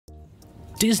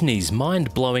Disney's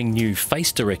mind-blowing new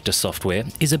face director software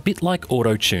is a bit like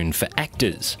autotune for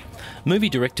actors. Movie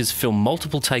directors film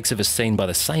multiple takes of a scene by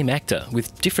the same actor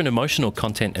with different emotional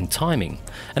content and timing,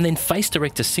 and then Face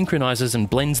Director synchronises and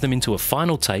blends them into a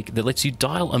final take that lets you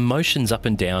dial emotions up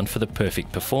and down for the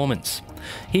perfect performance.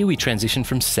 Here we transition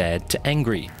from sad to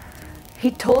angry. He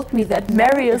told me that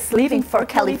Mary is leaving for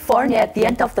California at the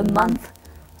end of the month.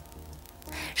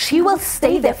 She will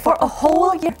stay there for a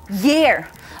whole year.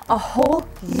 A whole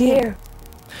year.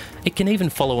 It can even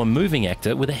follow a moving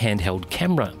actor with a handheld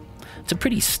camera. It's a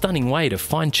pretty stunning way to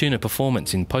fine-tune a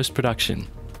performance in post-production.